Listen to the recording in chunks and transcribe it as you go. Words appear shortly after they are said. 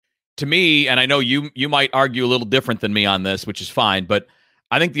to me, and I know you might argue a little different than me on this, which is fine, but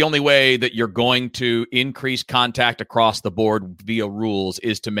I think the only way that you're going to increase contact across the board via rules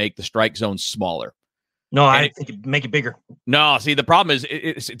is to make the strike zone smaller. No, I think make it bigger. No, see, the problem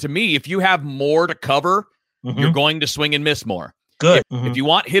is, to me, if you have more to cover, you're going to swing and miss more. Good. If you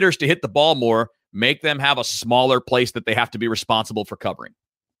want hitters to hit the ball more, make them have a smaller place that they have to be responsible for covering.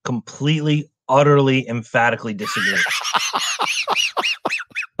 Completely, utterly, emphatically disagree.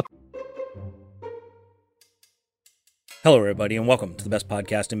 Hello, everybody, and welcome to the best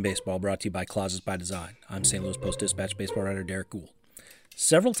podcast in baseball, brought to you by Closets by Design. I'm St. Louis Post-Dispatch baseball writer Derek Gould.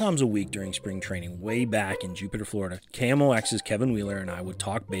 Several times a week during spring training, way back in Jupiter, Florida, KMOX's Kevin Wheeler and I would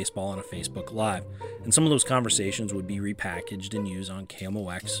talk baseball on a Facebook Live, and some of those conversations would be repackaged and used on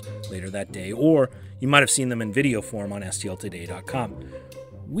KMOX later that day, or you might have seen them in video form on STLtoday.com.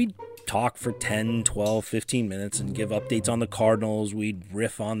 We'd talk for 10, 12, 15 minutes and give updates on the Cardinals. We'd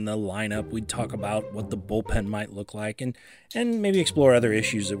riff on the lineup. We'd talk about what the bullpen might look like and maybe explore other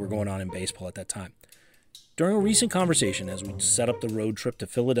issues that were going on in baseball at that time. During a recent conversation, as we set up the road trip to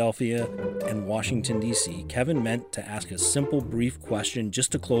Philadelphia and Washington, D.C., Kevin meant to ask a simple, brief question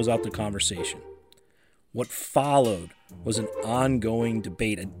just to close out the conversation. What followed was an ongoing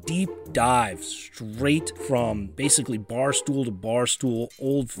debate, a deep dive straight from basically barstool to barstool,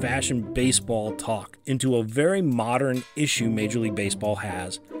 old-fashioned baseball talk into a very modern issue Major League Baseball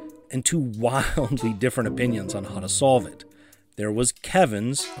has, and two wildly different opinions on how to solve it. There was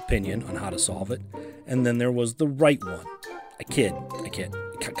Kevin's opinion on how to solve it, and then there was the right one. I kid,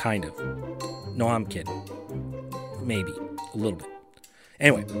 kind of. No, I'm kidding. Maybe, a little bit.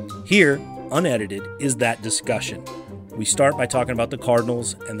 Anyway, here, unedited, is that discussion. We start by talking about the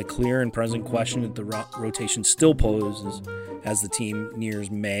Cardinals and the clear and present question that the rotation still poses as the team nears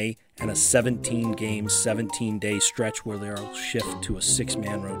May and a 17-game, 17-day stretch where they'll shift to a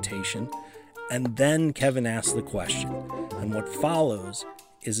 6-man rotation. And then Kevin asks the question, and what follows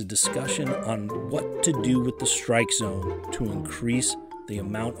is a discussion on what to do with the strike zone to increase the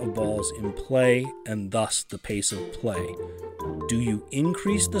amount of balls in play and thus the pace of play. Do you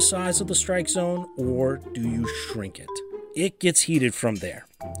increase the size of the strike zone or do you shrink it? It gets heated from there,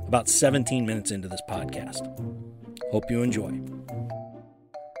 about 17 minutes into this podcast. Hope you enjoy.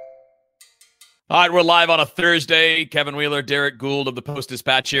 All right, we're live on a Thursday. Kevin Wheeler, Derek Gould of the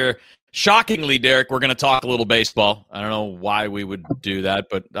Post-Dispatch here. Shockingly, Derek, we're going to talk a little baseball. I don't know why we would do that,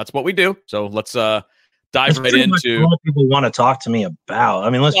 but that's what we do. So let's dive right into what people want to talk to me about. I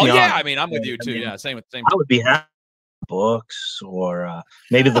mean, let's be honest. Yeah, I mean, I'm with you too. Yeah, same. I would be happy books or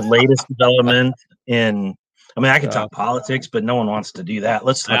maybe the latest development in. I mean, I can talk politics, but no one wants to do that.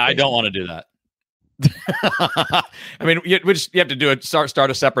 I don't want to do that. I mean, you have to do start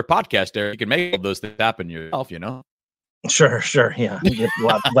a separate podcast there. You can make all those things happen yourself, you know. Sure, yeah.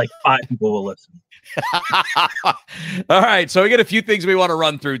 Like 5 people will listen. All right, so we got a few things we want to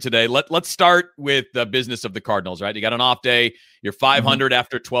run through today. Let's start with the business of the Cardinals. Right, you got an off day. You're 500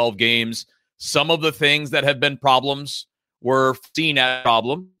 after 12 games. Some of the things that have been problems were seen as a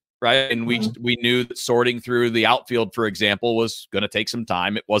problem. Right. And we knew that sorting through the outfield, for example, was going to take some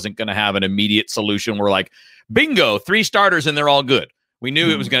time. It wasn't going to have an immediate solution. We're like, bingo, 3 starters and they're all good. We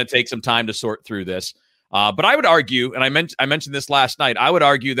knew it was going to take some time to sort through this. But I would argue, and I mentioned this last night, I would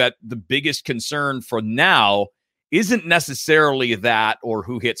argue that the biggest concern for now isn't necessarily that or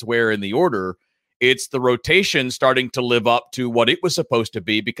who hits where in the order. It's the rotation starting to live up to what it was supposed to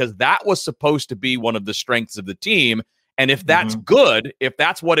be, because that was supposed to be one of the strengths of the team. And if that's good, if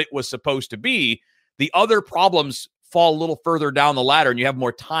that's what it was supposed to be, the other problems fall a little further down the ladder and you have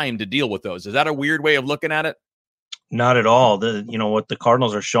more time to deal with those. Is that a weird way of looking at it? Not at all. What the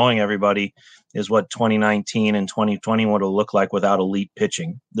Cardinals are showing everybody is what 2019 and 2020 would have looked like without elite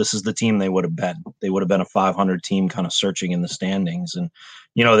pitching. This is the team they would have been. They would have been a 500 team kind of searching in the standings. And,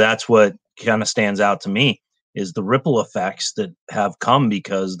 that's what kind of stands out to me is the ripple effects that have come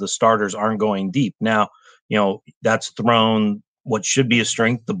because the starters aren't going deep. Now, that's thrown what should be a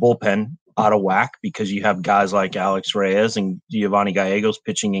strength, the bullpen, out of whack because you have guys like Alex Reyes and Giovanni Gallegos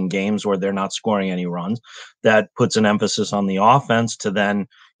pitching in games where they're not scoring any runs. That puts an emphasis on the offense to then,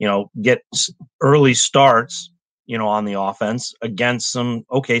 get early starts, on the offense against some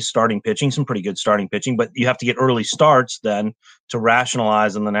starting pitching, some pretty good starting pitching, but you have to get early starts then to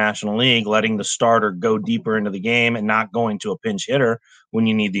rationalize in the National League, letting the starter go deeper into the game and not going to a pinch hitter when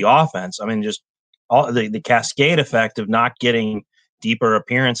you need the offense. I mean, just all the cascade effect of not getting deeper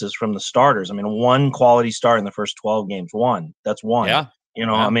appearances from the starters. I mean, 1 quality start in the first 12 games. That's one. Yeah.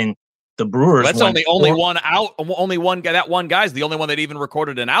 I mean, the Brewers. That's only one out. Only one guy. That one guy's the only one that even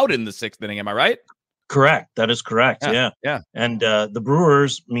recorded an out in the 6th inning. Am I right? Correct. That is correct. Yeah. And the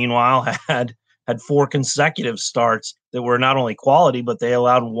Brewers, meanwhile, had 4 consecutive starts that were not only quality, but they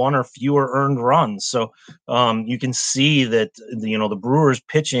allowed 1 or fewer earned runs. So you can see that the Brewers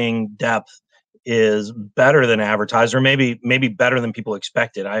pitching depth is better than advertised, or maybe better than people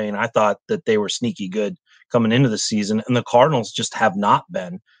expected. I mean, I thought that they were sneaky good coming into the season, and the Cardinals just have not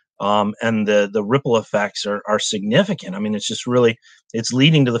been. And the ripple effects are significant. I mean, it's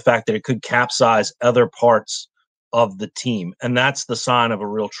leading to the fact that it could capsize other parts of the team. And that's the sign of a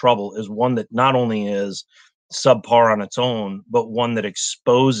real trouble, is one that not only is subpar on its own, but one that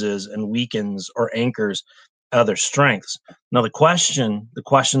exposes and weakens or anchors other strengths. Now, the question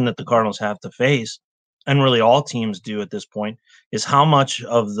that the Cardinals have to face, and really all teams do at this point, is how much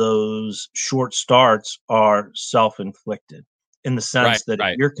of those short starts are self-inflicted, in the sense that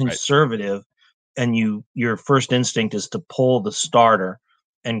if you're conservative and your first instinct is to pull the starter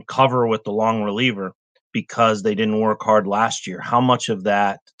and cover with the long reliever because they didn't work hard last year, how much of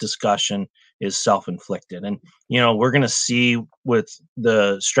that discussion is self-inflicted? And, we're going to see with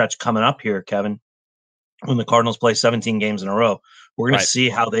the stretch coming up here, Kevin, when the Cardinals play 17 games in a row, we're going to see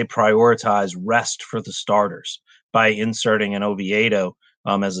how they prioritize rest for the starters by inserting an Oviedo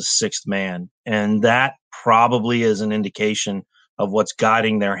as a 6th man. And that probably is an indication of what's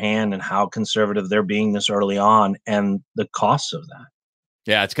guiding their hand and how conservative they're being this early on, and the costs of that.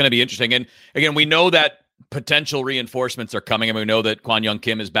 Yeah, it's going to be interesting. And again, we know that potential reinforcements are coming. I mean, we know that Kwon Young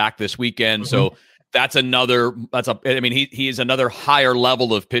Kim is back this weekend. So he is another higher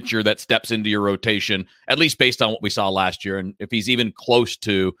level of pitcher that steps into your rotation, at least based on what we saw last year. And if he's even close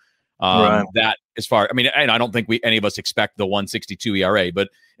to that, and I don't think any of us expect the 1.62 ERA, but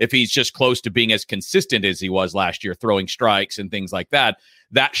if he's just close to being as consistent as he was last year, throwing strikes and things like that,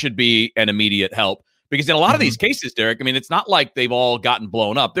 that should be an immediate help. Because in a lot of these cases, Derek, I mean, it's not like they've all gotten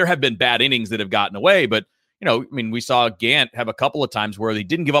blown up. There have been bad innings that have gotten away, but we saw Gant have a couple of times where they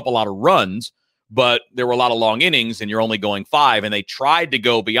didn't give up a lot of runs, but there were a lot of long innings and you're only going 5, and they tried to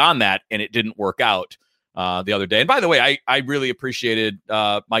go beyond that and it didn't work out the other day. And by the way, I really appreciated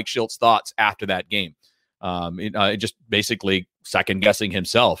Mike Shilt's thoughts after that game. Just basically second guessing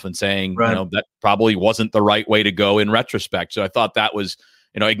himself and saying, that probably wasn't the right way to go in retrospect. So I thought that was,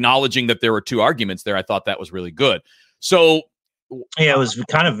 acknowledging that there were 2 arguments there. I thought that was really good. So yeah, it was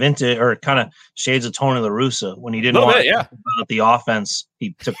kind of vintage, or kind of shades of Tony La Russa when he didn't want to talk about the offense.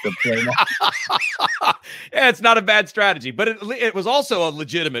 He took the play. Yeah, it's not a bad strategy, but it was also a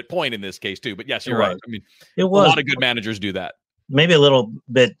legitimate point in this case too. But yes, you're right. I mean, a lot of good managers do that. Maybe a little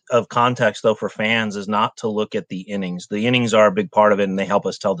bit of context, though, for fans is not to look at the innings. The innings are a big part of it, and they help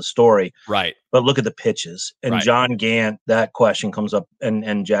us tell the story. Right. But look at the pitches. And John Gant, that question comes up,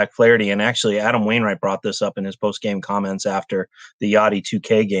 and Jack Flaherty. And actually, Adam Wainwright brought this up in his post-game comments after the Yachty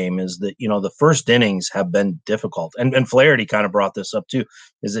 2K game, is that, the first innings have been difficult. And Flaherty kind of brought this up, too,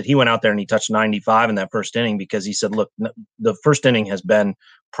 is that he went out there and he touched 95 in that first inning because he said, look, the first inning has been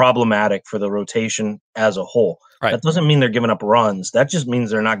problematic for the rotation as a whole. Right. That doesn't mean they're giving up runs. That just means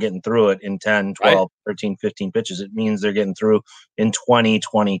they're not getting through it in 10, 12, 13, 15 pitches. It means they're getting through in 20,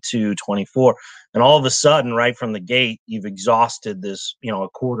 22, 24. And all of a sudden, right from the gate, you've exhausted this, a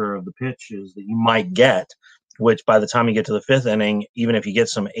quarter of the pitches that you might get, which by the time you get to the 5th inning, even if you get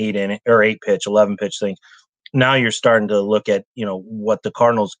some 8 pitch, 11 pitch things, now you're starting to look at, what the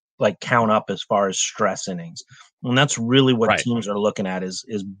Cardinals count up as far as stress innings. And that's really what teams are looking at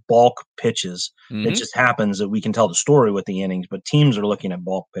is bulk pitches. Mm-hmm. It just happens that we can tell the story with the innings, but teams are looking at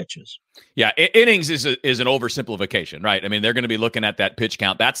bulk pitches. Yeah, innings is an oversimplification, right? I mean, they're going to be looking at that pitch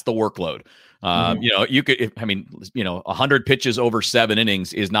count. That's the workload. You could, 100 pitches over 7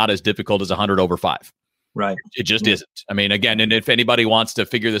 innings is not as difficult as 100 over 5. Right. It just isn't. I mean, again, and if anybody wants to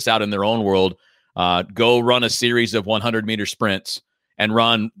figure this out in their own world, go run a series of 100-meter sprints and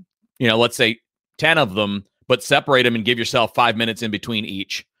run, let's say 10 of them, but separate them and give yourself 5 minutes in between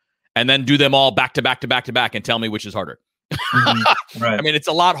each, and then do them all back to back to back to back and tell me which is harder. Mm-hmm. Right. I mean, it's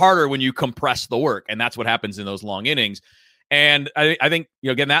a lot harder when you compress the work, and that's what happens in those long innings. And I think,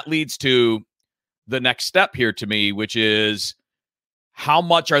 again, that leads to the next step here to me, which is how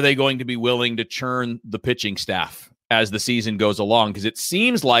much are they going to be willing to churn the pitching staff as the season goes along? Because it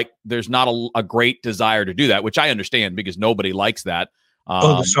seems like there's not a great desire to do that, which I understand because nobody likes that.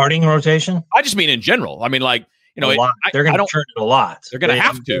 The starting rotation? I just mean in general. I mean, they're going to turn it a lot. They're going to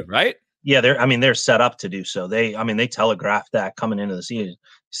have to, right? Yeah, they're set up to do so. They telegraphed that coming into the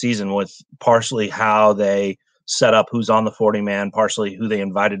season with partially how they set up who's on the 40-man, partially who they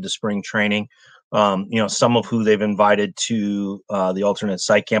invited to spring training. Some of who they've invited to the alternate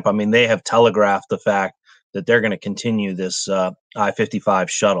site camp. I mean, they have telegraphed the fact that they're going to continue this I-55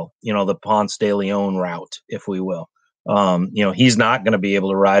 shuttle, the Ponce de Leon route, if we will. He's not going to be able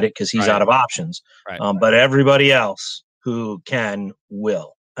to ride it because he's out of options. Right. But everybody else who can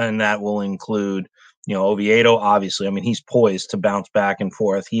will, and that will include, Oviedo. Obviously, I mean, he's poised to bounce back and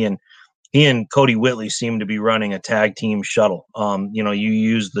forth. He and Cody Whitley seem to be running a tag team shuttle. You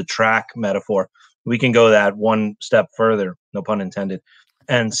use the track metaphor. We can go that one step further, no pun intended,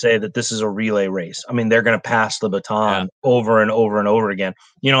 and say that this is a relay race. I mean, they're going to pass the baton over and over and over again.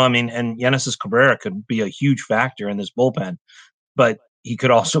 And Genesis Cabrera could be a huge factor in this bullpen, but he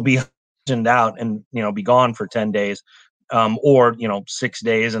could also be out and, be gone for 10 days or, 6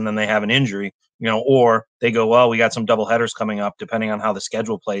 days, and then they have an injury, or they go, well, we got some double headers coming up, depending on how the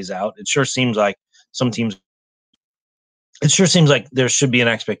schedule plays out. It sure seems like there should be an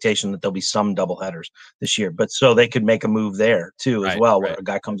expectation that there'll be some double headers this year, but so they could make a move there too, as well, where a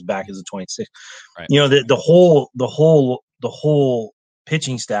guy comes back as a 26. Right. The whole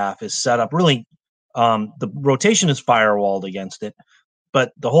pitching staff is set up really. The rotation is firewalled against it,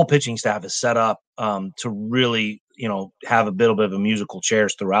 but the whole pitching staff is set up to really, have a bit of a musical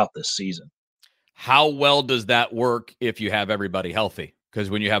chairs throughout this season. How well does that work if you have everybody healthy? Because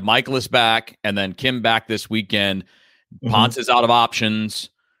when you have Michaelis back and then Kim back this weekend, Ponce is out of options.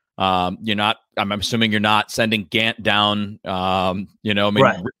 I'm assuming you're not sending Gant down.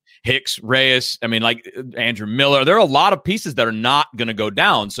 Right. Hicks, Reyes, like Andrew Miller. There are a lot of pieces that are not going to go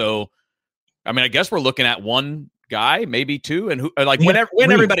down. So, I guess we're looking at one guy, maybe two, and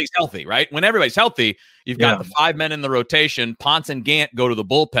when everybody's healthy, right? When everybody's healthy, you've got the 5 men in the rotation. Ponce and Gant go to the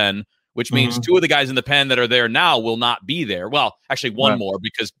bullpen, which means 2 of the guys in the pen that are there now will not be there. Well, actually one more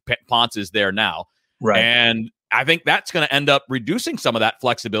because Ponce is there now. Right. And I think that's going to end up reducing some of that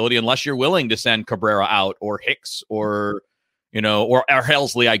flexibility unless you're willing to send Cabrera out or Hicks or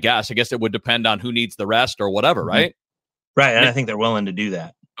Helsley, I guess. I guess it would depend on who needs the rest or whatever, right? Right, and I think they're willing to do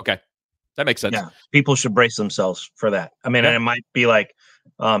that. Okay. That makes sense. Yeah, people should brace themselves for that. And it might be like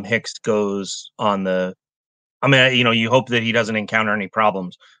Hicks goes on the – you hope that he doesn't encounter any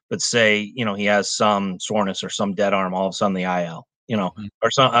problems, but say, he has some soreness or some dead arm, all of a sudden the IL.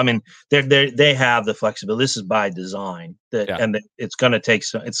 Or some. They have the flexibility. This is by design and it's going to take.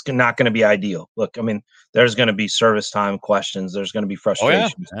 It's not going to be ideal. Look, there's going to be service time questions. There's going to be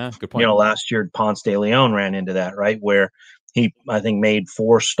frustrations. Oh, yeah. Good point. Last year Ponce de Leon ran into that, right, where he I think made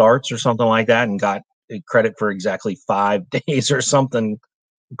 4 starts or something like that and got credit for exactly 5 days or something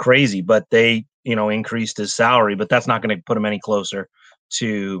crazy. But they increased his salary, but that's not going to put him any closer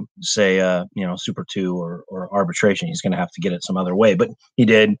to say, Super 2 or arbitration. He's going to have to get it some other way. But he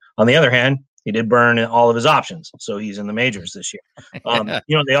did. On the other hand, he did burn all of his options, so he's in the majors this year.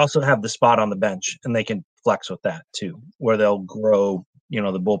 They also have the spot on the bench, and they can flex with that too, where they'll grow, the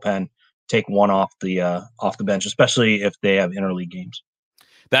bullpen, take one off the bench, especially if they have interleague games.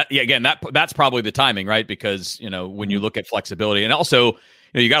 That's probably the timing, right? Because when you look at flexibility, and also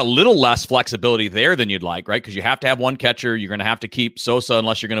you got a little less flexibility there than you'd like, right? Because you have to have one catcher. You're going to have to keep Sosa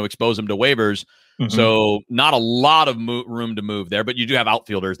unless you're going to expose him to waivers. So not a lot of room to move there, but you do have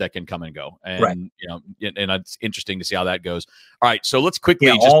outfielders that can come and go. And, and it's interesting to see how that goes. All right. So let's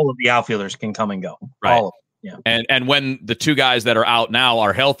quickly. All of the outfielders can come and go. Right. All of them. Yeah. And when the 2 guys that are out now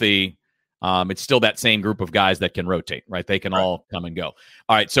are healthy, it's still that same group of guys that can rotate, right? They can all come and go.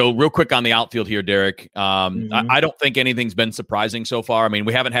 All right. So real quick on the outfield here, Derek. I don't think anything's been surprising so far.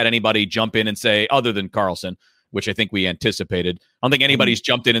 We haven't had anybody jump in and say, other than Carlson, which I think we anticipated. I don't think anybody's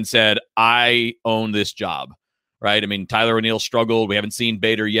jumped in and said, I own this job, right? Tyler O'Neill struggled. We haven't seen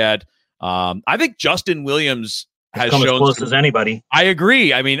Bader yet. I think Justin Williams has shown as close as anybody. I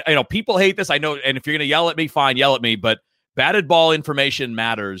agree. People hate this. I know. And if you're going to yell at me, fine, yell at me. But batted ball information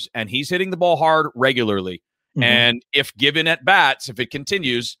matters, and he's hitting the ball hard regularly. And if given at bats, if it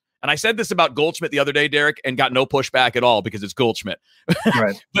continues, and I said this about Goldschmidt the other day, Derek, and got no pushback at all because it's Goldschmidt.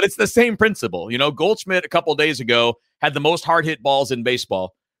 Right. But it's the same principle. Goldschmidt a couple of days ago had the most hard hit balls in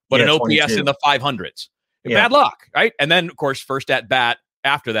baseball, but an OPS 22 in the 500s. Bad luck, right? And then, of course, first at bat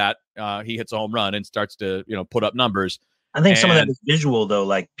after that, he hits a home run and starts to put up numbers. I think some of that is visual, though.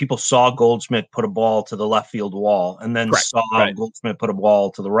 Like, people saw Goldschmidt put a ball to the left field wall and then Goldschmidt put a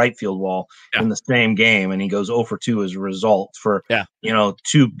ball to the right field wall in the same game. And he goes 0 for 2 as a result for,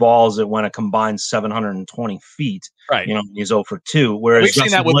 2 balls that went a combined 720 feet. Right. He's 0 for 2. Whereas we've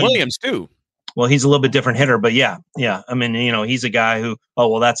seen that with Williams, too. Well, he's a little bit different hitter, but yeah. He's a guy who,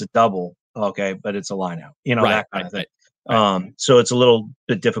 that's a double. Okay, but it's a line out, that kind of thing. Right. So it's a little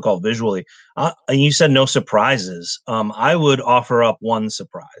bit difficult visually. And you said no surprises. I would offer up one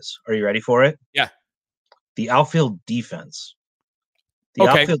surprise. Are you ready for it? Yeah. The outfield defense. The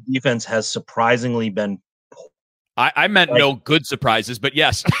outfield defense has surprisingly been I meant Like, no good surprises, but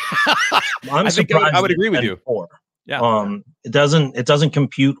yes. I'm I think surprised I would agree with you. 4. Yeah. It doesn't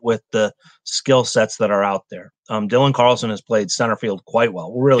compute with the skill sets that are out there. Dylan Carlson has played center field quite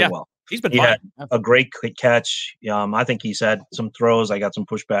well, really well. He's been He fine. had a great catch. I think he's had some throws. I got some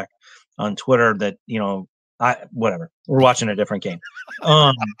pushback on Twitter that, whatever. We're watching a different game.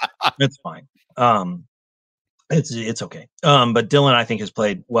 It's fine. It's okay. But Dylan, I think, has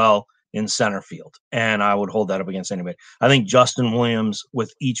played well in center field, and I would hold that up against anybody. I think Justin Williams,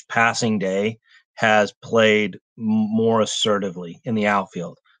 with each passing day, has played more assertively in the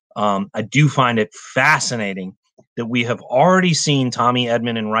outfield. I do find it fascinating that we have already seen Tommy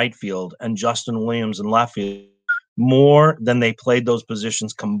Edman in right field and Justin Williams in left field more than they played those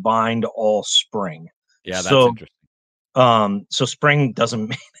positions combined all spring. Yeah, that's interesting. So spring doesn't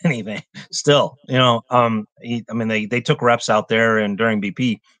mean anything still, they took reps out there and during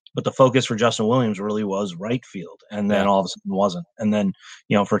BP, but the focus for Justin Williams really was right field. And then all of a sudden wasn't. And then,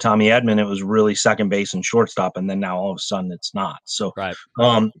 for Tommy Edman, it was really second base and shortstop. And then now all of a sudden it's not. So, right.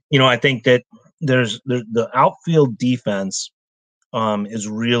 I think that there's the outfield defense is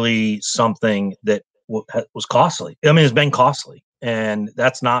really something that was costly. I mean, it's been costly, and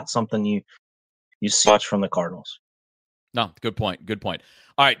that's not something you see much from the Cardinals. No, good point. Good point.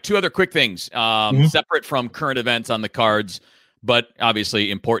 All right, 2 other quick things, separate from current events on the cards, but obviously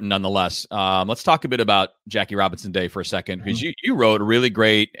important nonetheless. Let's talk a bit about Jackie Robinson Day for a second, because you wrote a really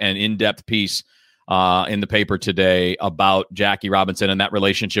great and in-depth piece in the paper today about Jackie Robinson and that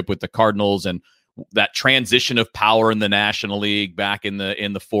relationship with the Cardinals and that transition of power in the National League back in the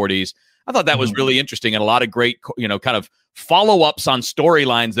 40s. I thought that was really interesting, and a lot of great, kind of follow-ups on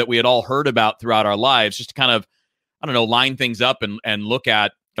storylines that we had all heard about throughout our lives, just to kind of, line things up and look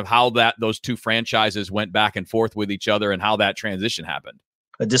at how those 2 franchises went back and forth with each other and how that transition happened.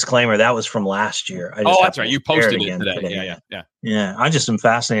 A disclaimer, that was from last year. That's right. You posted it today. Yeah. I just am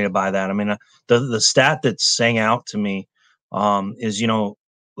fascinated by that. I mean, the stat that sang out to me is,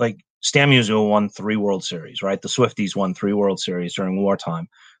 like Stan Musial won 3 World Series, right? The Swifties won 3 World Series during wartime.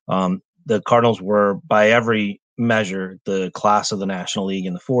 The Cardinals were, by every measure, the class of the National League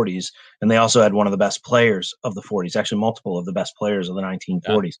in the 40s, and they also had one of the best players of the 40s, actually multiple of the best players of the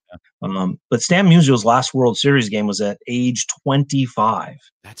 1940s. But Stan Musial's last World Series game was at age 25.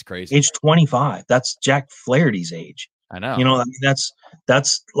 That's crazy. Age 25. That's Jack Flaherty's age. I know. I mean,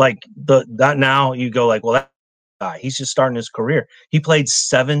 that's like that now you go like, well, that guy, he's just starting his career. He played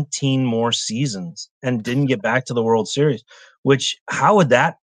 17 more seasons and didn't get back to the World Series, which how would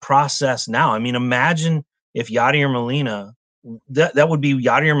that process now? I mean, imagine if Yadier Molina, that would be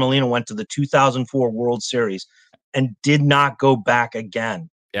Yadier Molina went to the 2004 World Series and did not go back again.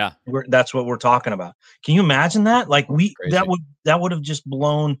 Yeah. That's what we're talking about. Can you imagine that? Like that would have just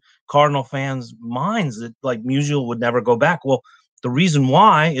blown Cardinal fans' minds that like Musial would never go back. Well, the reason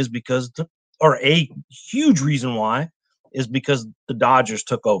why is because a huge reason why is because the Dodgers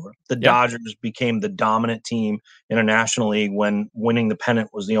took over. The Dodgers became the dominant team in a National League when winning the pennant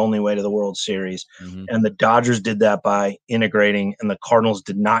was the only way to the World Series. And the Dodgers did that by integrating, and the Cardinals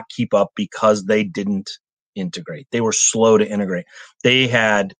did not keep up because they didn't integrate. They were slow to integrate. They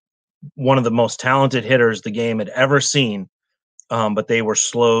had one of the most talented hitters the game had ever seen, but they were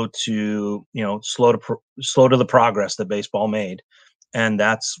slow to the progress that baseball made. And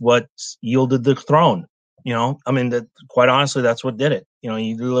that's what yielded the throne. I mean, quite honestly, that's what did it.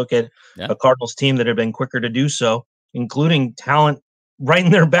 You look at a Cardinals team that had been quicker to do so, including talent right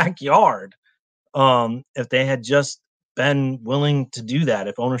in their backyard. If they had just been willing to do that,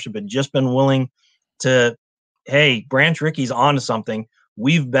 if ownership had just been willing to, hey, Branch Rickey's onto something.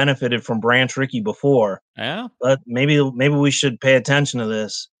 We've benefited from Branch Rickey before. Yeah. But maybe we should pay attention to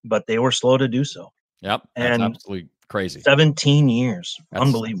this, but they were slow to do so. Yep. That's and absolutely crazy. 17 years.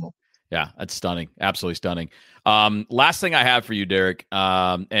 Unbelievable. Yeah, that's stunning. Absolutely stunning. Last thing I have for you, Derek,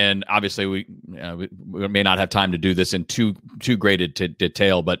 and obviously we may not have time to do this in too great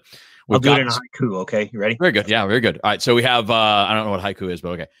detail, but I'll do it in a haiku. Okay, you ready? Very good. Yeah, very good. All right, so we have I don't know what haiku is,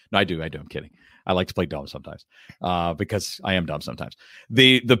 but okay. No, I do. I'm kidding. I like to play dumb sometimes because I am dumb sometimes.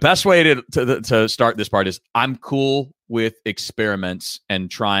 The best way to start this part is I'm cool with experiments and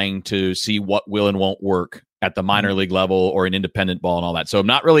trying to see what will and won't work at the minor league level or in independent ball and all that. So I'm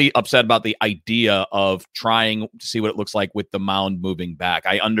not really upset about the idea of trying to see what it looks like with the mound moving back.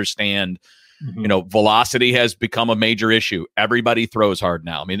 I understand, velocity has become a major issue. Everybody throws hard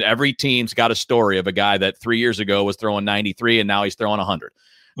now. I mean, every team's got a story of a guy that 3 years ago was throwing 93 and now he's throwing 100.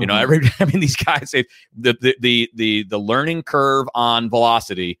 These guys say the learning curve on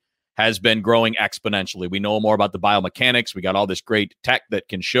velocity has been growing exponentially. We know more about the biomechanics. We got all this great tech that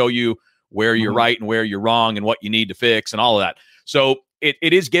can show you where you're right and where you're wrong and what you need to fix and all of that. So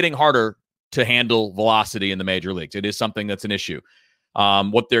it is getting harder to handle velocity in the major leagues. It is something that's an issue.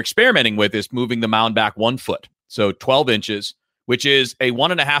 What they're experimenting with is moving the mound back 1 foot. So 12 inches, which is a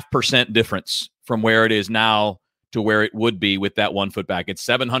 1.5% difference from where it is now to where it would be with that 1 foot back. It's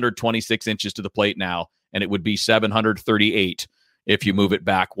 726 inches to the plate now, and it would be 738 if you move it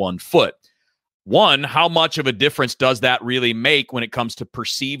back 1 foot. One, how much of a difference does that really make when it comes to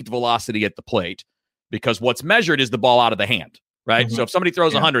perceived velocity at the plate? Because what's measured is the ball out of the hand, right? So if somebody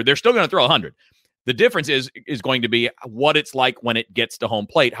throws 100, they're still going to throw 100. The difference is going to be what it's like when it gets to home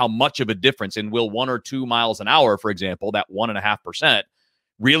plate, how much of a difference, and will 1 or 2 miles an hour, for example, that 1.5%,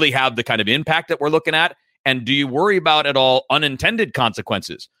 really have the kind of impact that we're looking at? And do you worry about at all unintended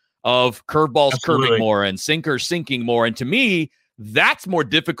consequences of curveballs curving more and sinkers sinking more? And to me, that's more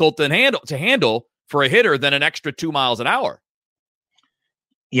difficult to handle for a hitter than an extra 2 miles an hour.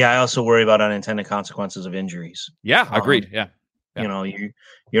 Yeah, I also worry about unintended consequences of injuries. Yeah, agreed. Yeah. You know,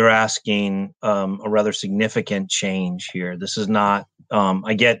 you're asking a rather significant change here. This is not,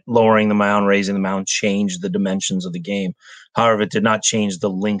 I get lowering the mound, raising the mound, change the dimensions of the game. However, it did not change the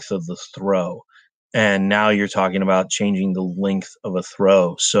length of the throw. And now you're talking about changing the length of a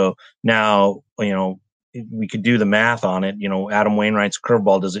throw. So now, you know, we could do the math on it. You know, Adam Wainwright's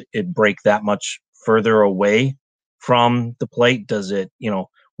curveball, does it break that much further away from the plate? Does it, you know,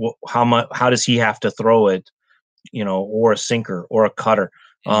 how does he have to throw it, you know, or a sinker or a cutter?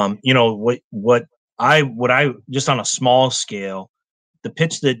 You know, what I just on a small scale, the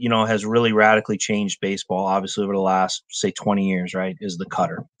pitch that, you know, has really radically changed baseball, obviously over the last, say, 20 years, right, is the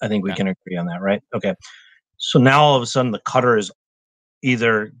cutter. I think we can agree on that, right? Okay. So now all of a sudden the cutter is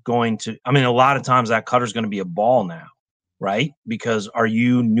either going to, I mean, a lot of times that cutter is going to be a ball now, right? Because are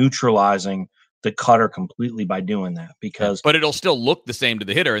you neutralizing the cutter completely by doing that? Because, but it'll still look the same to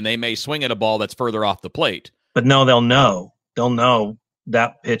the hitter, and they may swing at a ball that's further off the plate. But no, they'll know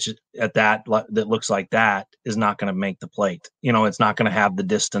that pitch at that looks like that is not going to make the plate. You know, it's not going to have the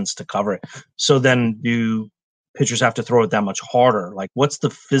distance to cover it. So then do pitchers have to throw it that much harder? Like, what's the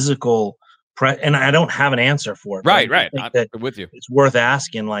physical and I don't have an answer for it. Right. I'm with you. It's worth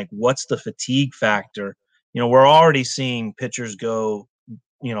asking, like, what's the fatigue factor? You know, we're already seeing pitchers go,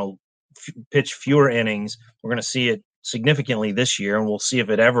 you know, pitch fewer innings. We're going to see it significantly this year, and we'll see if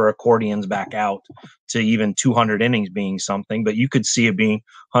it ever accordions back out to even 200 innings being something. But you could see it being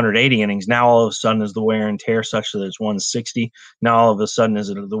 180 innings. Now all of a sudden is the wear and tear such that it's 160. Now all of a sudden is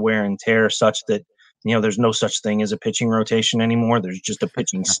it the wear and tear such that, you know, there's no such thing as a pitching rotation anymore. There's just a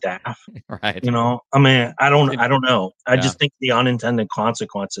pitching staff. Right. You know, I mean, I don't know. I just think the unintended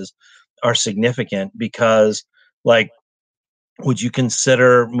consequences are significant because, like, would you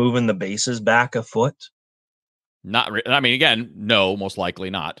consider moving the bases back a foot? I mean, again, no, most likely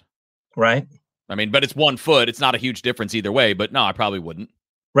not. Right. I mean, but it's 1 foot. It's not a huge difference either way, but no, I probably wouldn't.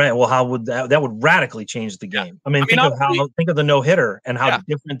 Right. Well, how would that would radically change the game? I mean, think of the no-hitter and how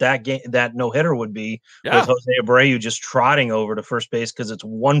different that no-hitter would be with Jose Abreu just trotting over to first base because it's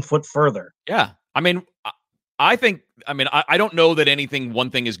 1 foot further. Yeah. I mean, I don't know that one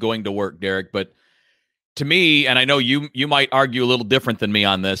thing is going to work, Derek, but to me, and I know you might argue a little different than me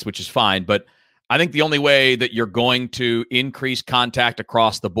on this, which is fine, but I think the only way that you're going to increase contact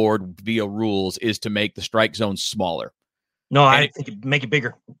across the board via rules is to make the strike zone smaller. No, I think make it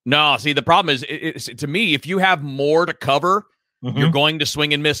bigger. No, see, the problem is, to me, if you have more to cover, you're going to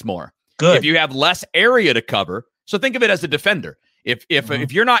swing and miss more. Good. If you have less area to cover, so think of it as a defender. If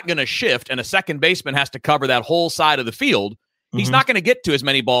you're not going to shift and a second baseman has to cover that whole side of the field, he's not going to get to as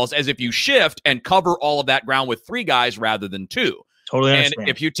many balls as if you shift and cover all of that ground with 3 guys rather than 2. Totally understand. And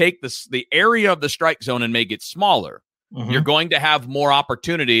if you take the area of the strike zone and make it smaller, you're going to have more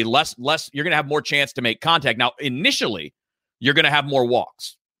opportunity, less. You're going to have more chance to make contact. Now, initially, you're going to have more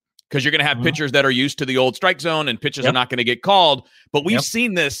walks because you're going to have pitchers that are used to the old strike zone and pitchers are not going to get called. But we've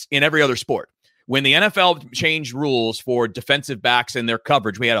seen this in every other sport. When the NFL changed rules for defensive backs and their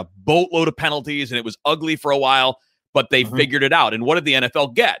coverage, we had a boatload of penalties and it was ugly for a while, but they figured it out. And what did the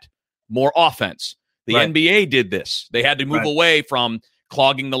NFL get? More offense. The NBA did this. They had to move away from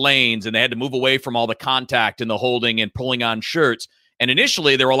clogging the lanes, and they had to move away from all the contact and the holding and pulling on shirts. And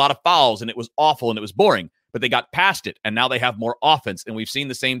initially, there were a lot of fouls, and it was awful, and it was boring. But they got past it, and now they have more offense. And we've seen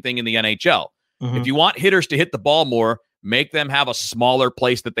the same thing in the NHL. If you want hitters to hit the ball more, make them have a smaller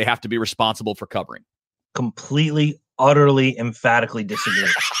place that they have to be responsible for covering. Completely, utterly, emphatically disagree.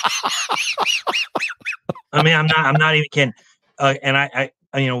 I mean, I'm not even kidding. And I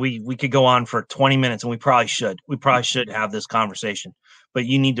you know, we could go on for 20 minutes, and we probably should. We probably should have this conversation. but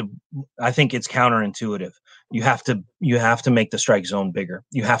I think it's counterintuitive. You have to make the strike zone bigger.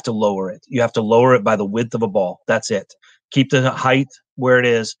 You have to lower it. You have to lower it by the width of a ball. That's it. Keep the height where it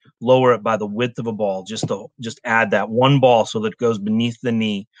is, lower it by the width of a ball. Just add that one ball so that it goes beneath the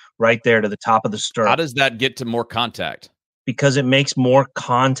knee right there to the top of the stirrup. How does that get to more contact? Because it makes more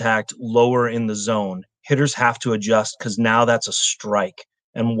contact lower in the zone. Hitters have to adjust because now that's a strike.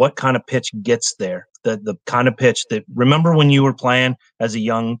 And what kind of pitch gets there? The kind of pitch that, remember when you were playing as a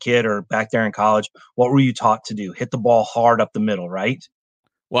young kid or back there in college, what were you taught to do? Hit the ball hard up the middle, right?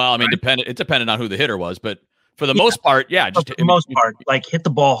 Well, I mean, it depended on who the hitter was, but for the most part, for the most part, like hit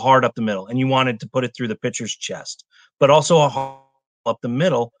the ball hard up the middle, and you wanted to put it through the pitcher's chest. But also a hard up the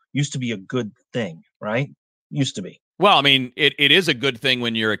middle used to be a good thing, right? Used to be. Well, I mean, it is a good thing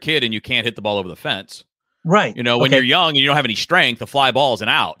when you're a kid and you can't hit the ball over the fence. Right. When you're young and you don't have any strength, the fly ball is an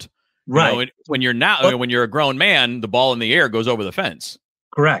out. Right. When you're a grown man, the ball in the air goes over the fence.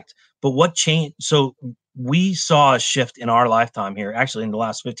 Correct. But what changed? So we saw a shift in our lifetime here, actually in the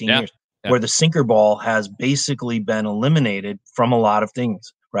last 15 years, where the sinker ball has basically been eliminated from a lot of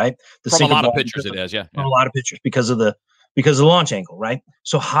things, right? From a lot of pitchers it is, From a lot of pitchers because of the launch angle, right?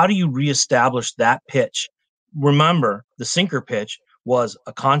 So how do you reestablish that pitch? Remember, the sinker pitch was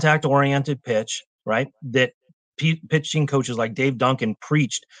a contact-oriented pitch, right? That pitching coaches like Dave Duncan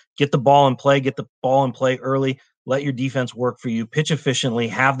preached: get the ball in play early, let your defense work for you, pitch efficiently,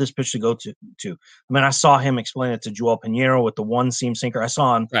 have this pitch to go to. I mean, I saw him explain it to Joel Pinheiro with the one-seam sinker. I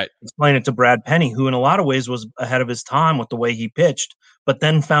saw him explain it to Brad Penny, who in a lot of ways was ahead of his time with the way he pitched, but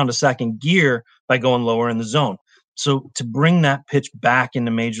then found a second gear by going lower in the zone. So to bring that pitch back into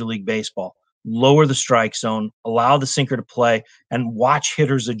Major League Baseball, lower the strike zone, allow the sinker to play, and watch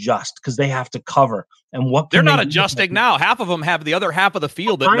hitters adjust because they have to cover. And what they're not adjusting now. Half of them have the other half of the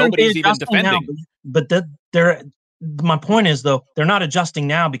field that nobody's even defending. But my point is, though, they're not adjusting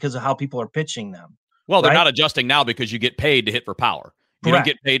now because of how people are pitching them. Well, they're not adjusting now because you get paid to hit for power. You don't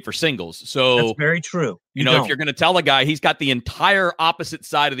get paid for singles. So that's very true. If you're going to tell a guy he's got the entire opposite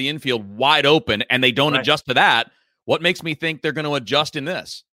side of the infield wide open and they don't adjust to that, what makes me think they're going to adjust in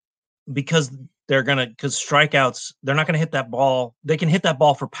this? Because strikeouts, they're not going to hit that ball. They can hit that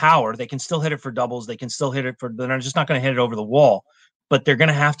ball for power. They can still hit it for doubles. They can still hit it they're just not going to hit it over the wall, but they're going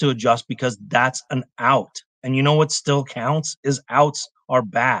to have to adjust because that's an out. And you know what still counts is outs are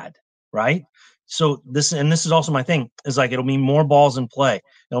bad, right? So this is also my thing, is like, it'll mean more balls in play.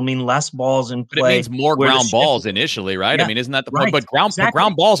 It'll mean less balls in play. But it means more ground balls initially, right? Yeah, I mean, isn't that the point? But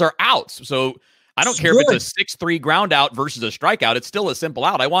ground balls are outs. So I don't care if it's a 6-3 ground out versus a strikeout. It's still a simple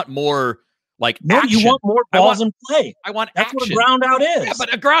out. I want more action. You want more balls in play. I want That's action. What a ground out is. Yeah,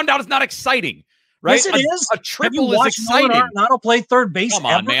 but a ground out is not exciting, right? Yes, it is. A triple is exciting. Arenado play third base. Come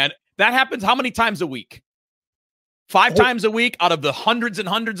on, man. That happens how many times a week? 5 times a week out of the hundreds and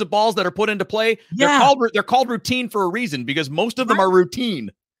hundreds of balls that are put into play. Yeah. They're called routine for a reason because most of them are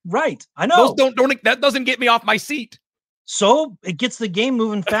routine. Right. I know. Those that doesn't get me off my seat. So it gets the game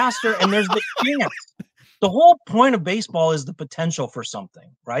moving faster, and there's the chance. The whole point of baseball is the potential for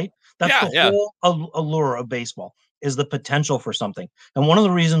something, right? That's whole allure of baseball, is the potential for something. And one of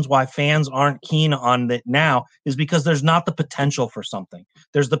the reasons why fans aren't keen on it now is because there's not the potential for something.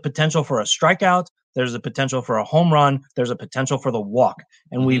 There's the potential for a strikeout. There's the potential for a home run. There's a potential for the walk.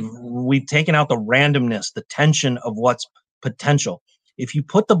 And we've taken out the randomness, the tension of what's potential. If you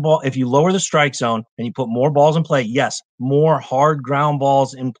lower the strike zone and you put more balls in play, yes, more hard ground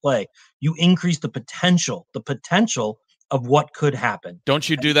balls in play, you increase the potential of what could happen. Don't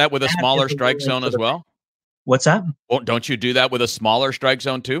you do that with a smaller strike zone as well? What's that? Well, don't you do that with a smaller strike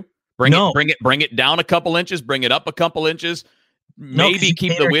zone too? Bring it down a couple inches, bring it up a couple inches, maybe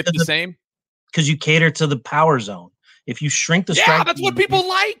keep the width the same. Because you cater to the power zone. If you shrink the strike zone, that's what people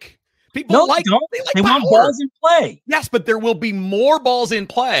like. They want balls in play. Yes, but there will be more balls in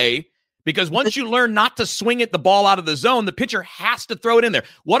play because once you learn not to swing the ball out of the zone, the pitcher has to throw it in there.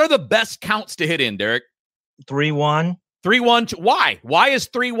 What are the best counts to hit in, Derek? 3-1. 3-1. Why? Why is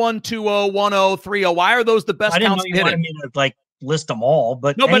 3-1, 2-0, 1-0, 3-0? Why are those the best counts to hit in? I didn't know you wanted me to list them all,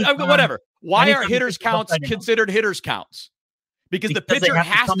 but no, but whatever. Why are hitters counts considered hitters counts? Because the pitcher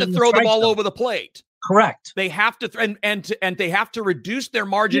has to throw the ball over the plate. Correct. They have to, and they have to reduce their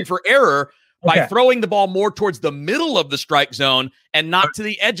margin for error by throwing the ball more towards the middle of the strike zone and not to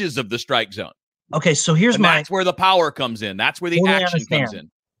the edges of the strike zone. Okay, so that's where the power comes in. That's where the action comes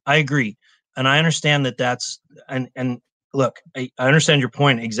in. I agree, and I understand that's and look, I understand your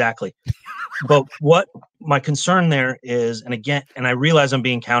point exactly. But what my concern there is, and again, and I realize I'm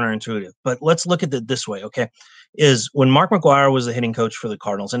being counterintuitive, but let's look at it this way, okay? Is when Mark McGwire was the hitting coach for the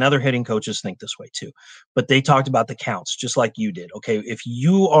Cardinals, and other hitting coaches think this way too, but they talked about the counts just like you did, okay? If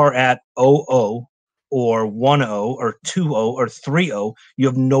you are at 0-0 or 1-0 or 2-0 or 3-0, you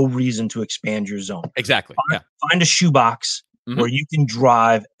have no reason to expand your zone. Exactly. Find a shoebox where you can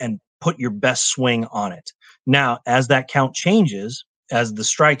drive and put your best swing on it. Now, as that count changes, as the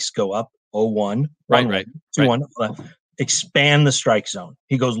strikes go up, 0-1, 1-1, 2-1, expand the strike zone.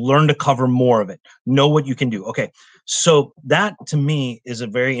 He goes, learn to cover more of it. Know what you can do. Okay. So that to me is a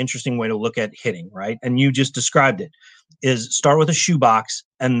very interesting way to look at hitting, right? And you just described it, is start with a shoebox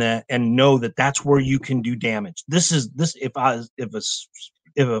and know that that's where you can do damage.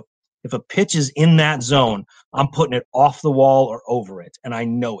 If a pitch is in that zone, I'm putting it off the wall or over it, and I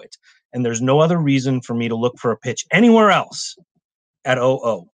know it. And there's no other reason for me to look for a pitch anywhere else at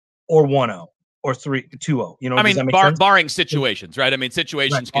 0-0 or 1-0 or 2-0. You know, I mean, barring situations, right? I mean,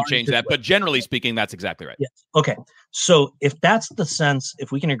 situations can change that, but generally speaking, that's exactly right. Yes. Okay. So if that's the sense,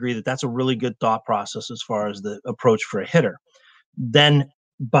 if we can agree that that's a really good thought process as far as the approach for a hitter, then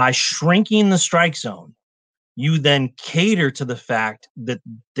by shrinking the strike zone, you then cater to the fact that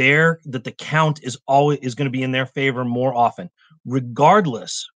the count is going to be in their favor more often,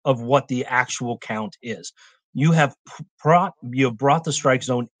 regardless of what the actual count is. You have brought the strike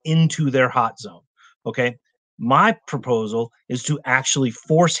zone into their hot zone. Okay. My proposal is to actually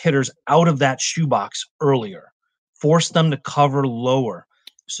force hitters out of that shoebox earlier, force them to cover lower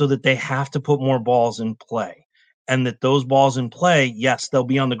so that they have to put more balls in play, and that those balls in play, yes, they'll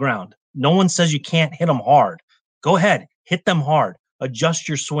be on the ground. No one says you can't hit them hard. Go ahead, hit them hard, adjust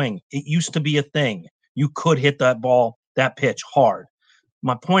your swing. It used to be a thing. You could hit that pitch hard.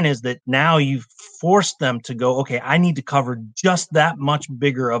 My point is that now you've forced them to go, okay, I need to cover just that much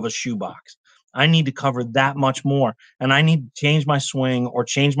bigger of a shoebox. I need to cover that much more, and I need to change my swing or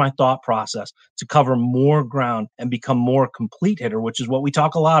change my thought process to cover more ground and become more complete hitter, which is what we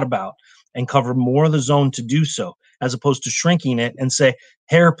talk a lot about, and cover more of the zone to do so, as opposed to shrinking it and say,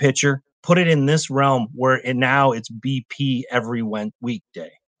 hair pitcher, put it in this realm where now it's BP every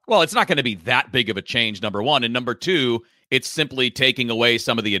weekday. Well, it's not going to be that big of a change, number one. And number two, it's simply taking away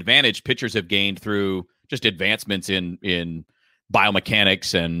some of the advantage pitchers have gained through just advancements in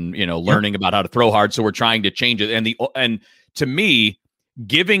biomechanics and, learning about how to throw hard. So we're trying to change it. And to me,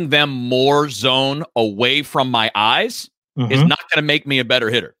 giving them more zone away from my eyes is not going to make me a better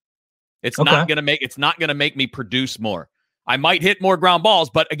hitter. It's not going to make me produce more. I might hit more ground balls,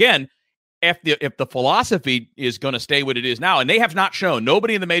 but again, if the philosophy is going to stay what it is now, and they have not shown,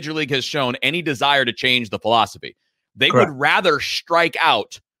 nobody in the major league has shown any desire to change the philosophy. They would rather strike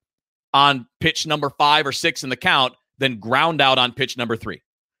out on pitch number 5 or 6 in the count than ground out on pitch number 3.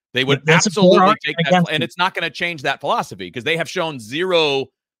 They would absolutely take that, and it's not going to change that philosophy because they have shown zero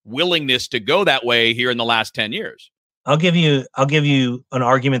willingness to go that way here in the last 10 years. I'll give you an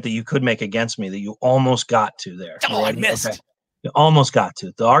argument that you could make against me that you almost got to there. Oh, I missed. Okay. You almost got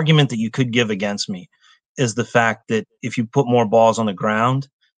to. The argument that you could give against me is the fact that if you put more balls on the ground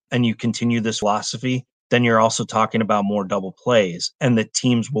and you continue this philosophy, then you're also talking about more double plays, and that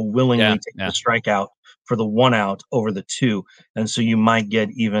teams will willingly take the strikeout for the 1 out over the 2. And so you might get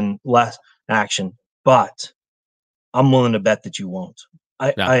even less action, but I'm willing to bet that you won't.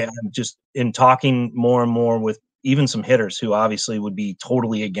 I'm just in talking more and more with even some hitters who obviously would be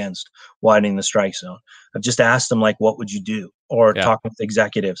totally against widening the strike zone. I've just asked them, like, what would you do? Or talking with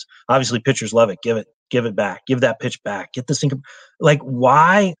executives. Obviously pitchers love it. Give it back. Give that pitch back. Get this thing. Like,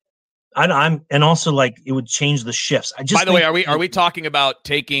 why? And also, like, it would change the shifts. By the way, are we talking about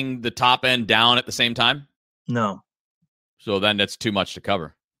taking the top end down at the same time? No. So then that's too much to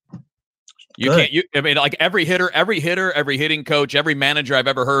cover. Like every hitting coach, every manager I've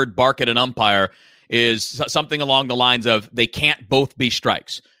ever heard bark at an umpire is something along the lines of they can't both be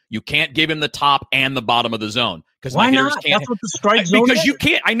strikes. You can't give him the top and the bottom of the zone because my hitters can't. That's what the strike zone because is. you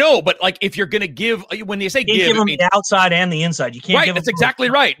can't. I know, but like if you're going to give, when you say give them the outside and the inside. You can't. Right, that's exactly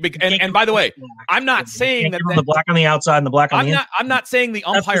right. And by the way, I'm not saying that the black on the outside and the black on the inside. I'm not saying the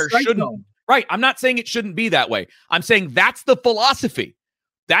umpire shouldn't. Right, I'm not saying it shouldn't be that way. I'm saying that's the philosophy.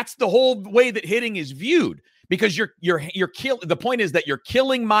 That's the whole way that hitting is viewed because you're killing. The point is that you're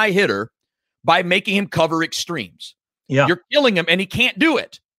killing my hitter by making him cover extremes. Yeah, you're killing him, and he can't do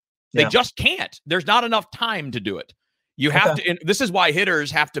it. They just can't. There's not enough time to do it. You have to, and this is why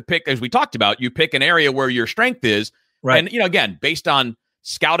hitters have to pick, as we talked about, you pick an area where your strength is. Right. And, again, based on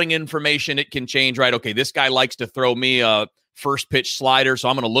scouting information, it can change, right? Okay, this guy likes to throw me a first pitch slider, so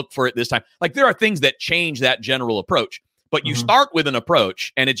I'm going to look for it this time. Like there are things that change that general approach. But you start with an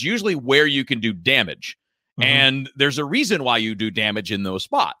approach, and it's usually where you can do damage. And there's a reason why you do damage in those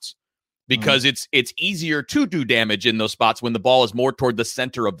spots, because it's easier to do damage in those spots when the ball is more toward the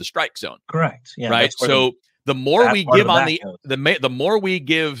center of the strike zone. Correct. Yeah. Right. So the more we give on the more we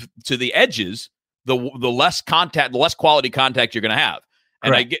give to the edges, the less contact, the less quality contact you're going to have.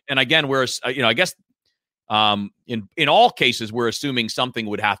 And again, I guess in all cases, we're assuming something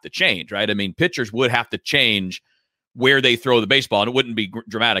would have to change, right? I mean, pitchers would have to change where they throw the baseball, and it wouldn't be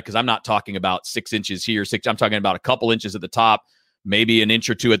dramatic, because I'm not talking about 6 inches here, I'm talking about a couple inches at the top, maybe an inch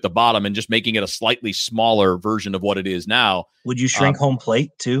or two at the bottom, and just making it a slightly smaller version of what it is now. Would you shrink home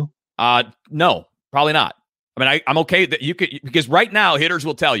plate too? No, probably not. I mean, I'm okay that you could, because right now hitters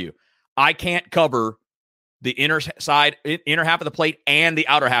will tell you, I can't cover the inner half of the plate and the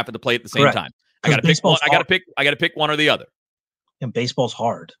outer half of the plate at the same time. I got to pick one. I got to pick one or the other. And baseball's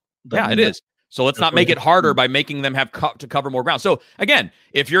hard. It is. So let's not make it harder by making them have to cover more ground. So again,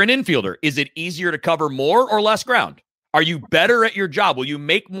 if you're an infielder, is it easier to cover more or less ground? Are you better at your job? Will you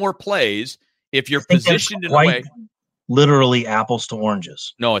make more plays if you're positioned in a way? Literally apples to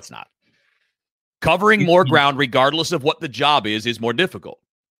oranges. No, it's not. Covering more ground, regardless of what the job is more difficult.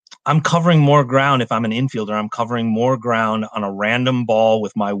 I'm covering more ground if I'm an infielder. I'm covering more ground on a random ball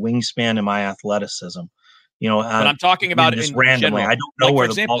with my wingspan and my athleticism. But I'm talking about just randomly. I don't know where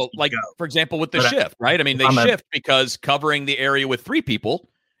the ball go. For example, with the shift, right? I mean, they shift because covering the area with 3 people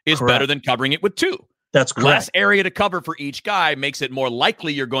is better than covering it with 2. That's correct. Less area to cover for each guy makes it more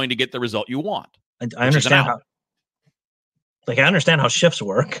likely you're going to get the result you want. I understand how. I understand how shifts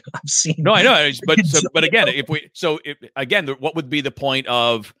work. I've seen. No, I know, but again, what would be the point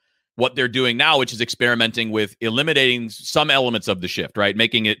of what they're doing now, which is experimenting with eliminating some elements of the shift, right?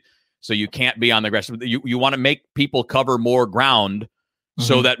 Making it so you can't be on the grass. You want to make people cover more ground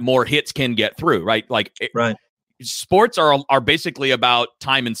so that more hits can get through, right? Sports are basically about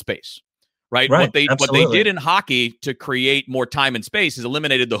time and space, right? What they did in hockey to create more time and space is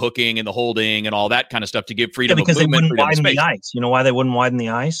eliminated the hooking and the holding and all that kind of stuff to give freedom of movement. Because they wouldn't widen the ice. You know why they wouldn't widen the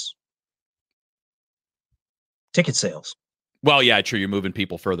ice? Ticket sales. Well, yeah, true. You're moving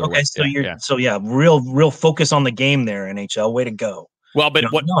people further away. Real focus on the game there, NHL. Way to go. Well, but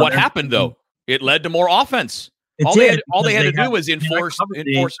what happened though? It led to more offense. All they had to do was enforce.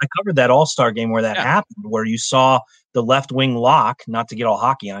 I covered that All-Star game where that happened, where you saw the left wing lock. Not to get all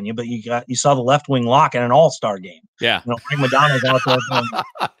hockey on you, but you saw the left wing lock in an All-Star game. Yeah, Frank Madonna's out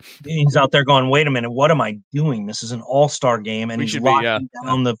there. He's out there going, "Wait a minute, what am I doing? This is an All-Star game," and he's locking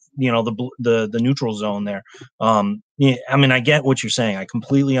down the neutral zone there. I mean, I get what you're saying. I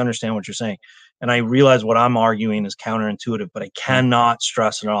completely understand what you're saying. And I realize what I'm arguing is counterintuitive, but I cannot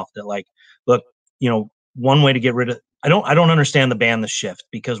stress enough that, look, one way to get rid of I don't understand the ban the shift,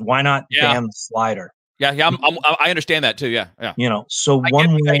 because why not ban the slider? Yeah, I understand that too. Yeah. So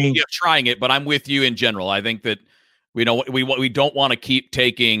one way of trying it, but I'm with you in general. I think that we don't want to keep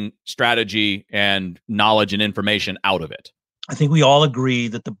taking strategy and knowledge and information out of it. I think we all agree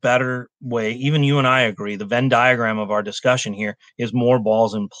that the better way, even you and I agree, the Venn diagram of our discussion here is more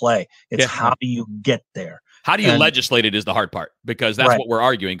balls in play. It's how do you get there? How do you legislate it is the hard part, because that's what we're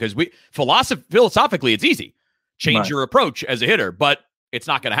arguing. Because philosophically, it's easy. Change your approach as a hitter, but it's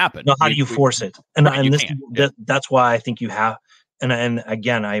not going to happen. No, how do you force it? That's why I think you have. And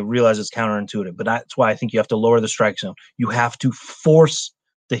again, I realize it's counterintuitive, but that's why I think you have to lower the strike zone. You have to force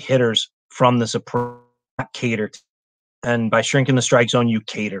the hitters from this approach, not cater to. And by shrinking the strike zone, you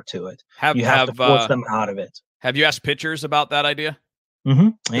cater to it. You have to force them out of it. Have you asked pitchers about that idea?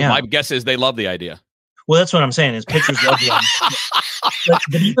 Mm-hmm. Yeah. My guess is they love the idea. Well, that's what I'm saying is pitchers love the idea.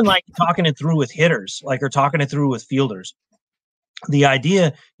 But even talking it through with hitters, or talking it through with fielders, the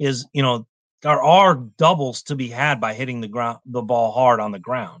idea is, there are doubles to be had by hitting the ball hard on the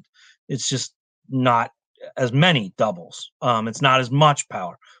ground. It's just not as many doubles. It's not as much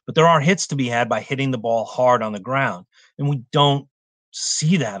power, but there are hits to be had by hitting the ball hard on the ground. And we don't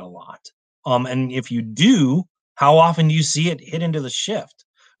see that a lot. And if you do, how often do you see it hit into the shift?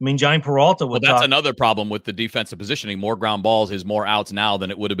 I mean, Johnny Peralta would that's another problem with the defensive positioning. More ground balls is more outs now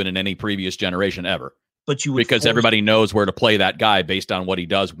than it would have been in any previous generation ever. But because everybody knows where to play that guy based on what he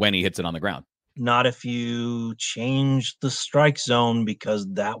does when he hits it on the ground. Not if you change the strike zone, because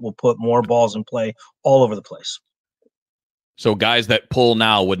that will put more balls in play all over the place. So guys that pull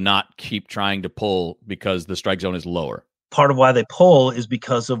now would not keep trying to pull because the strike zone is lower. Part of why they pull is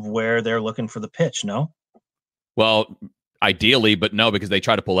because of where they're looking for the pitch, no? Well, ideally, but no, because they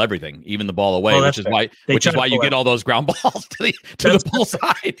try to pull everything, even the ball away, which is why you get all those ground balls to the pull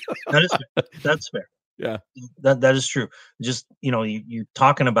side. That's fair. Yeah, that is true. Just, you're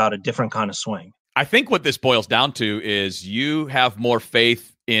talking about a different kind of swing. I think what this boils down to is you have more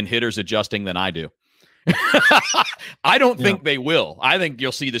faith in hitters adjusting than I do. I don't think they will. I think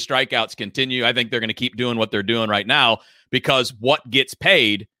you'll see the strikeouts continue. I think they're going to keep doing what they're doing right now because what gets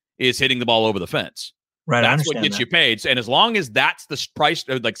paid is hitting the ball over the fence. Right. That's what gets you paid. And as long as that's the price,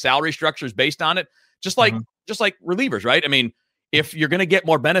 like salary structure is based on it, just like relievers, right? I mean, if you're going to get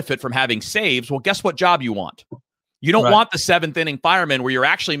more benefit from having saves, well, guess what job you want? You don't want the seventh inning fireman where you're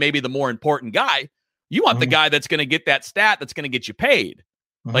actually maybe the more important guy. You want the guy that's going to get that stat that's going to get you paid.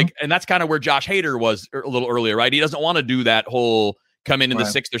 Like, and that's kind of where Josh Hader was a little earlier, right? He doesn't want to do that whole come in the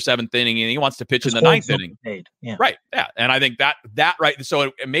sixth or seventh inning, and he wants to pitch in the ninth inning. Yeah. Right. Yeah. And I think that right.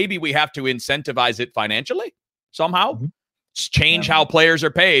 So maybe we have to incentivize it financially somehow, change how players are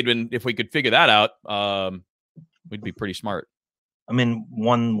paid. And if we could figure that out, we'd be pretty smart. I mean,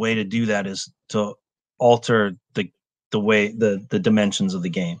 one way to do that is to alter the way the dimensions of the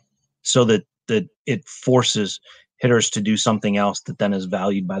game so that it forces hitters to do something else that then is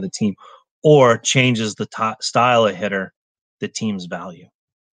valued by the team, or changes the style of hitter the team's value.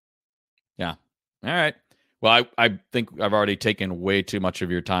 Yeah. All right. Well, I think I've already taken way too much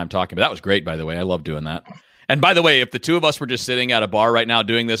of your time talking, but that was great, by the way. I love doing that. And by the way, if the two of us were just sitting at a bar right now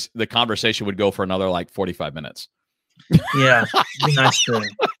doing this, the conversation would go for another like 45 minutes. Yeah. It'd be nice to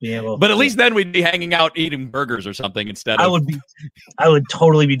be able but at least then we'd be hanging out eating burgers or something instead of. I would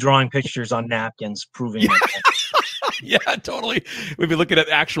totally be drawing pictures on napkins proving it. Yeah, totally. We'd be looking at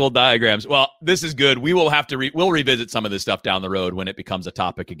actual diagrams. Well, this is good. We will have to we'll revisit some of this stuff down the road when it becomes a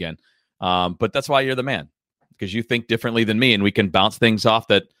topic again. But that's why you're the man, because you think differently than me, and we can bounce things off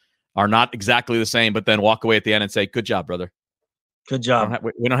that are not exactly the same, but then walk away at the end and say, "Good job, brother. Good job."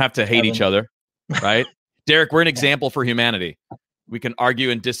 We don't have to hate each other, right? Derek, we're an example for humanity. We can argue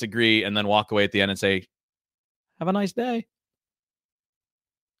and disagree, and then walk away at the end and say, "Have a nice day."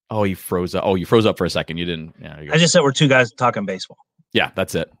 Oh, you froze up. Oh, you froze up for a second. You didn't. Yeah, I just said we're two guys talking baseball. Yeah,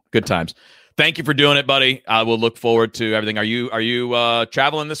 that's it. Good times. Thank you for doing it, buddy. I will look forward to everything. Are you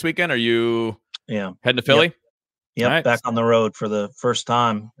traveling this weekend? Are you heading to Philly? Yep. Right. Back on the road for the first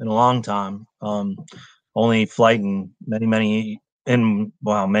time in a long time. Only flight in many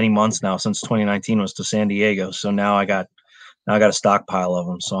months now since 2019 was to San Diego. So now I got a stockpile of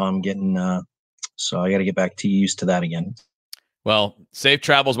them. So I'm getting so I got to get back to used to that again. Well, safe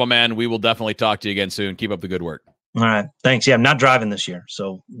travels, my man. We will definitely talk to you again soon. Keep up the good work. All right. Thanks. Yeah, I'm not driving this year.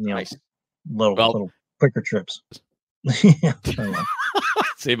 So, nice. little quicker trips. See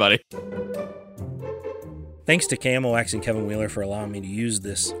you, buddy. Thanks to KMOX and Kevin Wheeler for allowing me to use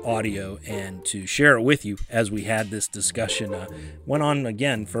this audio and to share it with you as we had this discussion. Went on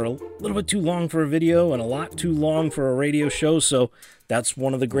again for a little bit too long for a video and a lot too long for a radio show. So that's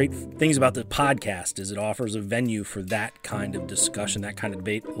one of the great things about the podcast is it offers a venue for that kind of discussion, that kind of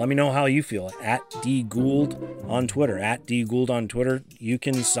debate. Let me know how you feel at D Gould on Twitter. At D Gould on Twitter. You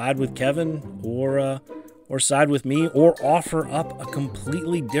can side with Kevin or side with me, or offer up a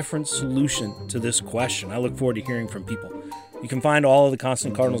completely different solution to this question. I look forward to hearing from people. You can find all of the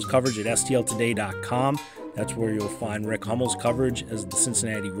Constant Cardinals coverage at stltoday.com. That's where you'll find Rick Hummel's coverage as the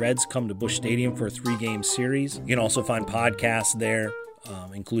Cincinnati Reds come to Busch Stadium for a 3-game series. You can also find podcasts there,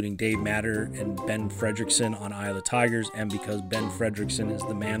 including Dave Matter and Ben Fredrickson on Eye of the Tigers. And because Ben Fredrickson is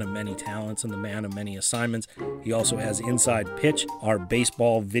the man of many talents and the man of many assignments, he also has Inside Pitch, our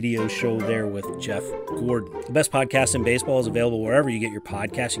baseball video show there with Jeff Gordon. The best podcast in baseball is available wherever you get your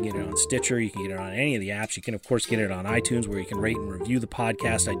podcast. You can get it on Stitcher. You can get it on any of the apps. You can, of course, get it on iTunes where you can rate and review the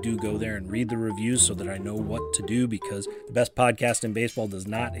podcast. I do go there and read the reviews so that I know what to do, because the best podcast in baseball does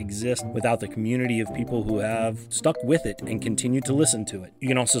not exist without the community of people who have stuck with it and continue to listen to it. You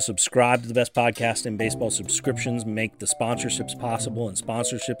can also subscribe to the best podcast in baseball. Subscriptions make the sponsorships possible, and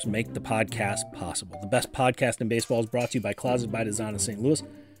sponsorships make the podcast possible. The best podcast in baseball is brought to you by Closets by Design of St. Louis.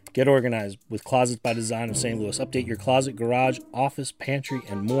 Get organized with Closets by Design of St. Louis. Update your closet, garage, office, pantry,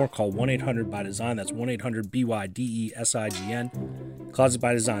 and more. Call 1-800-BY-DESIGN. That's 1-800-BYDESIGN. Closets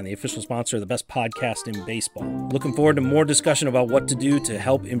by Design, the official sponsor of the best podcast in baseball. Looking forward to more discussion about what to do to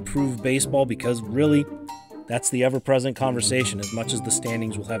help improve baseball, because really, that's the ever-present conversation. As much as the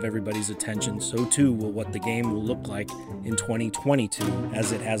standings will have everybody's attention, so too will what the game will look like in 2022,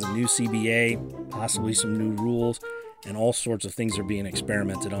 as it has a new CBA, possibly some new rules, and all sorts of things are being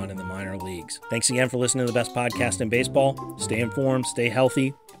experimented on in the minor leagues. Thanks again for listening to the best podcast in baseball. Stay informed, stay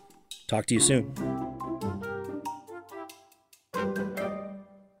healthy. Talk to you soon.